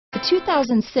The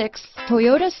 2006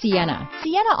 Toyota Sienna.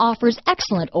 Sienna offers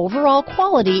excellent overall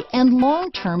quality and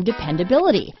long-term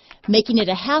dependability, making it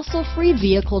a hassle-free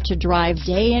vehicle to drive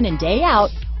day in and day out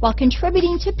while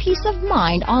contributing to peace of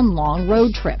mind on long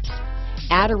road trips.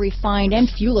 Add a refined and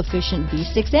fuel-efficient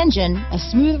V6 engine, a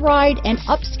smooth ride, and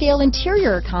upscale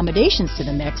interior accommodations to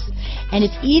the mix, and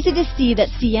it's easy to see that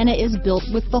Sienna is built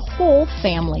with the whole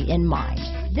family in mind.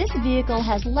 This vehicle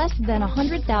has less than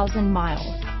 100,000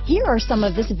 miles. Here are some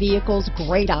of this vehicle's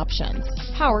great options: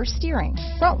 power steering,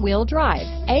 front-wheel drive,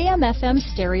 AM/FM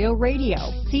stereo radio,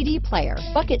 CD player,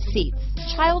 bucket seats,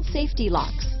 child safety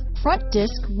locks, front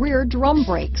disc rear drum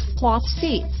brakes, cloth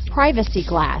seats, privacy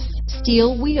glass,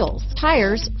 steel wheels,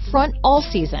 tires front all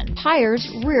season, tires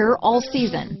rear all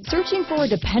season. Searching for a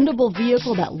dependable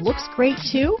vehicle that looks great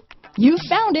too? You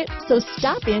found it, so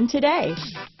stop in today.